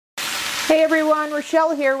Hey everyone,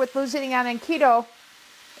 Rochelle here with Losing on Keto,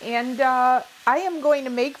 and I am going to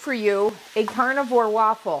make for you a carnivore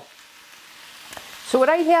waffle. So what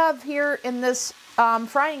I have here in this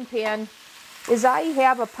frying pan is I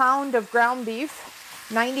have a pound of ground beef,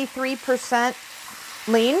 93%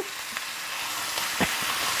 lean.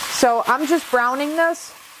 So I'm just browning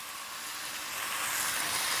this,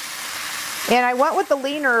 and I went with a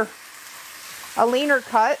leaner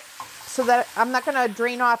cut, so that I'm not going to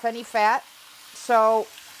drain off any fat, so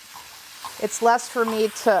it's less for me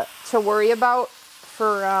to worry about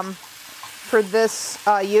for this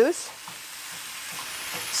use.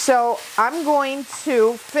 So I'm going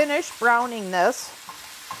to finish browning this,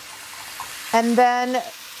 and then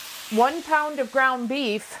 1 pound of ground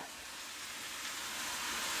beef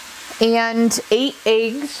and 8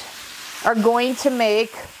 eggs are going to make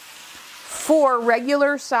 4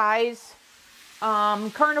 regular size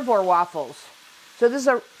carnivore waffles. So this is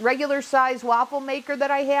a regular size waffle maker that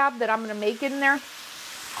I have that I'm going to make in there.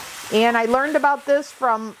 And I learned about this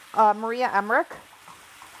from Maria Emmerich.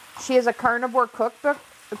 She has a carnivore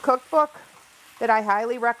cookbook that I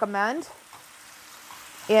highly recommend.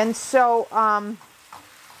 And so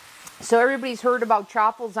so everybody's heard about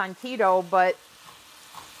Waffles on keto, but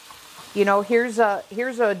you know, here's a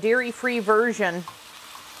dairy-free version.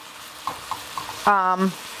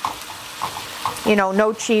 You know,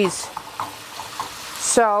 no cheese.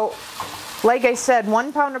 So, like I said,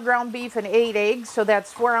 1 pound of ground beef and 8 eggs. So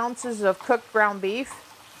that's 4 ounces of cooked ground beef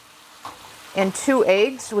and 2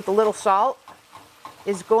 eggs with a little salt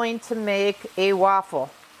is going to make a waffle.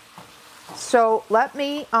 So let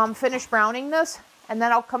me finish browning this, and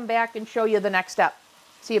then I'll come back and show you the next step.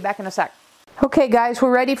 See you back in a sec. Okay guys, we're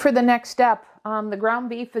ready for the next step. The ground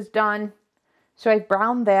beef is done. So I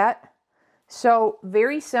browned that. So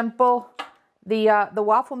very simple. The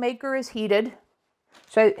waffle maker is heated.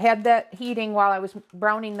 So I had that heating while I was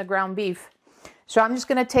browning the ground beef. So I'm just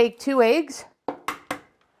going to take 2 eggs,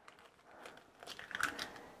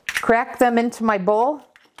 crack them into my bowl.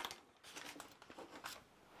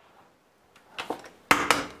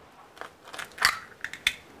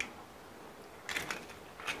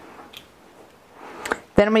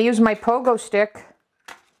 Then I'm going to use my pogo stick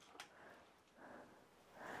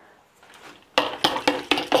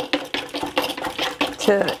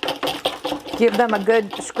to give them a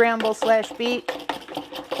good scramble / beat.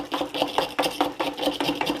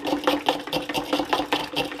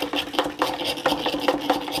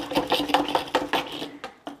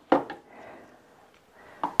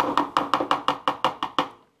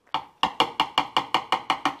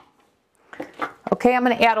 Okay, I'm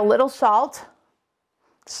going to add a little salt.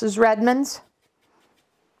 This is Redmond's.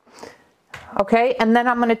 Okay, and then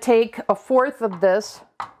I'm going to take 1/4 of this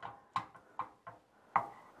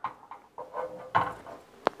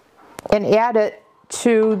and add it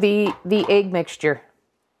to the egg mixture.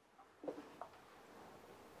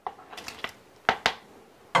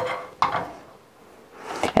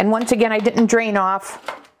 And once again, I didn't drain off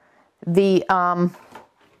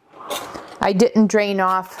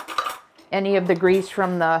any of the grease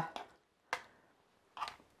from the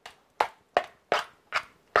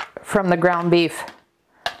ground beef.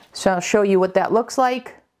 So I'll show you what that looks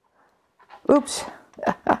like. Oops.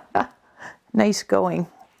 Nice going.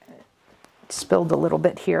 Spilled a little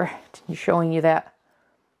bit here, showing you that.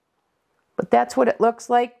 But that's what it looks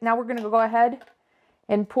like. Now we're going to go ahead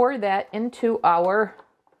and pour that into our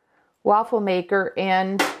waffle maker,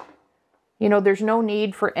 and you know, there's no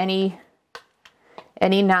need for any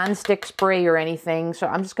non-stick spray or anything. So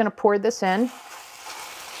I'm just going to pour this in, and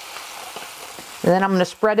then I'm going to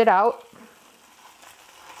spread it out.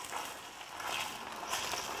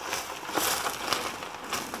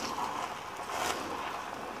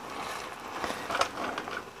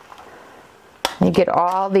 You get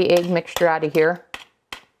all the egg mixture out of here.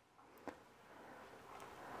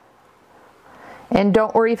 And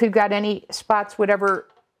don't worry if you've got any spots, whatever,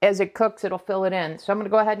 as it cooks, it'll fill it in. So I'm going to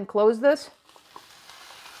go ahead and close this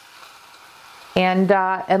and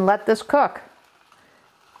let this cook.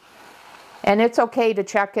 And it's okay to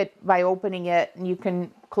check it by opening it, and you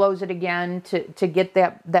can close it again to get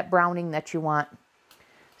that browning that you want.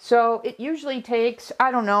 So it usually takes, I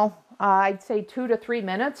don't know, I'd say 2 to 3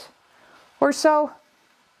 minutes or so.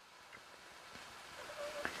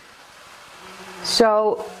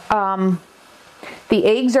 So the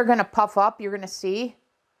eggs are going to puff up. You're going to see.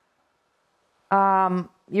 You're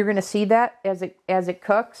going to see that as it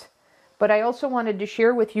cooks. But I also wanted to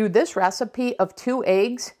share with you this recipe of 2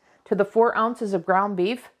 eggs to the 4 ounces of ground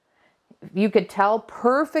beef. You could tell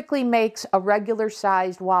perfectly makes a regular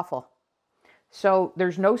sized waffle. So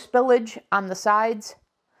there's no spillage on the sides.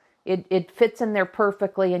 It fits in there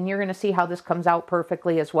perfectly, and you're going to see how this comes out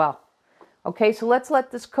perfectly as well. Okay, so let's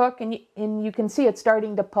let this cook, and you can see it's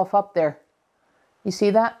starting to puff up there. You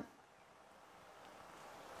see that?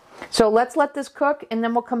 So let's let this cook, and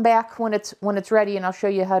then we'll come back when it's ready, and I'll show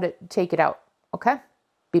you how to take it out. Okay?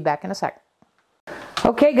 Be back in a sec.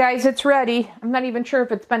 Okay, guys, it's ready. I'm not even sure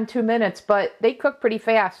if it's been 2 minutes, but they cook pretty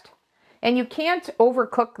fast. And you can't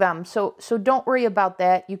overcook them, so don't worry about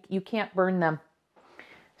that. You can't burn them.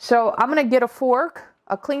 So I'm going to get a fork,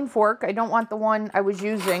 a clean fork. I don't want the one I was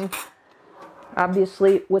using,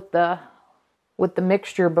 obviously, with the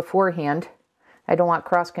mixture beforehand. I don't want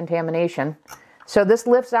cross-contamination. So this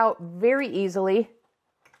lifts out very easily.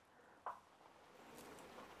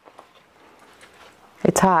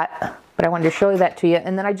 It's hot, but I wanted to show you that to you.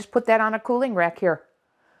 And then I just put that on a cooling rack here.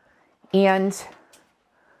 And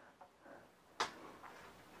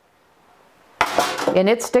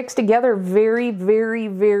it sticks together very, very,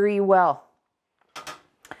 very well.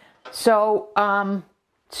 So,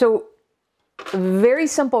 very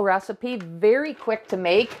simple recipe, very quick to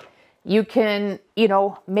make. You can,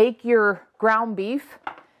 make your ground beef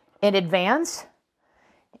in advance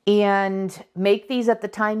and make these at the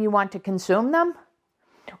time you want to consume them.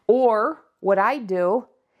 Or what I do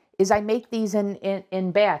is I make these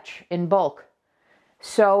in batch, in bulk.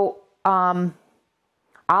 So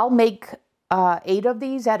I'll make 8 of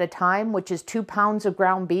these at a time, which is 2 pounds of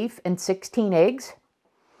ground beef and 16 eggs.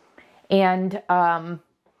 And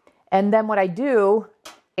then what I do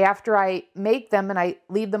after I make them and I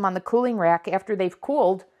leave them on the cooling rack, after they've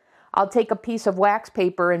cooled, I'll take a piece of wax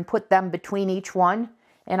paper and put them between each one,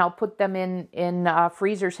 and I'll put them in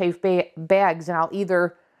freezer safe bags, and I'll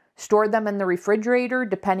either store them in the refrigerator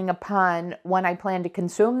depending upon when I plan to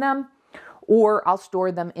consume them, or I'll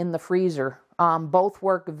store them in the freezer. Both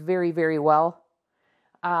work very, very well.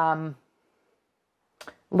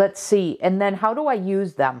 Let's see. And then how do I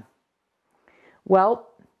use them? Well,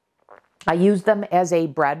 I use them as a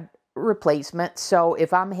bread replacement. So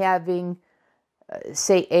if I'm having,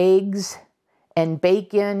 say, eggs and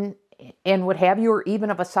bacon and what have you, or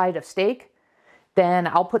even of a side of steak, then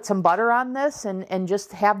I'll put some butter on this and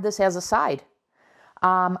just have this as a side.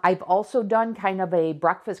 I've also done kind of a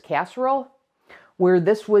breakfast casserole where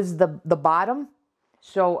this was the bottom.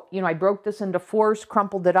 So, I broke this into 4s,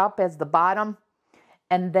 crumpled it up as the bottom,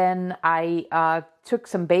 and then I took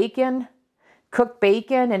some bacon, cooked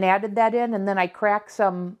bacon and added that in, and then I cracked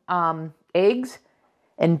some eggs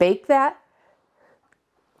and baked that.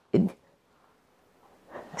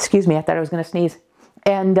 Excuse me, I thought I was going to sneeze.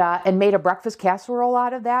 And made a breakfast casserole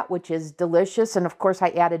out of that, which is delicious. And of course I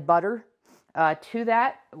added butter to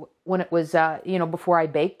that when it was, before I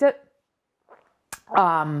baked it.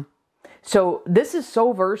 So this is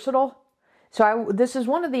so versatile. So this is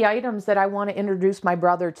one of the items that I want to introduce my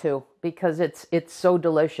brother to because it's so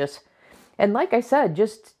delicious. And like I said,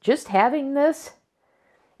 just having this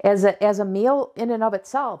as a meal in and of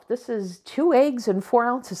itself, this is 2 eggs and 4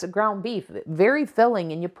 ounces of ground beef, very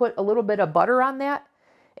filling. And you put a little bit of butter on that,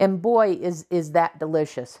 and boy, is that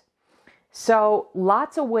delicious. So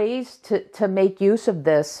lots of ways to make use of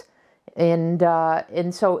this. And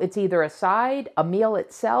so it's either a side, a meal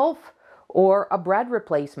itself, or a bread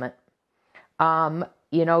replacement.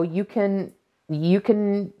 You can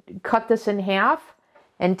cut this in half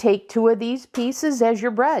and take 2 of these pieces as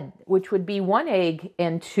your bread, which would be 1 egg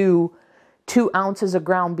and 2 ounces of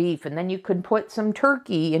ground beef. And then you could put some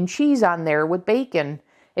turkey and cheese on there with bacon,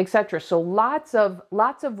 etc. So lots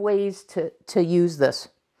of ways to use this.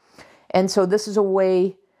 And so this is a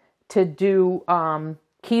way to do ketovore,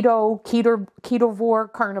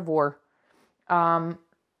 carnivore. And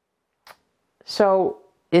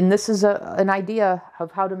this is an idea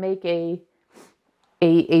of how to make a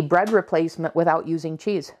bread replacement without using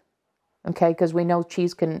cheese. Okay, because we know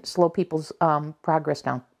cheese can slow people's progress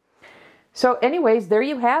down. So anyways, there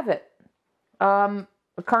you have it. A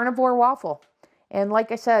carnivore waffle. And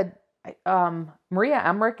like I said, Maria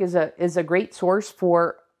Emmerich is a great source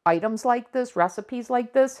for items like this, recipes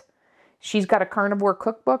like this. She's got a carnivore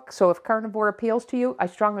cookbook, so if carnivore appeals to you, I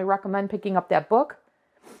strongly recommend picking up that book.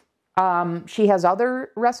 She has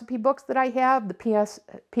other recipe books that I have, the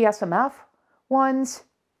PSMF ones,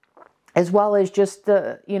 as well as just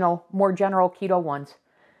the, more general keto ones.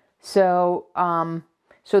 So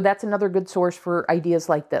that's another good source for ideas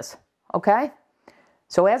like this. Okay?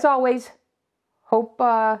 So as always, hope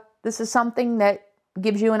this is something that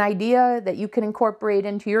gives you an idea that you can incorporate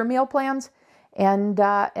into your meal plans. And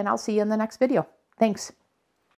I'll see you in the next video. Thanks.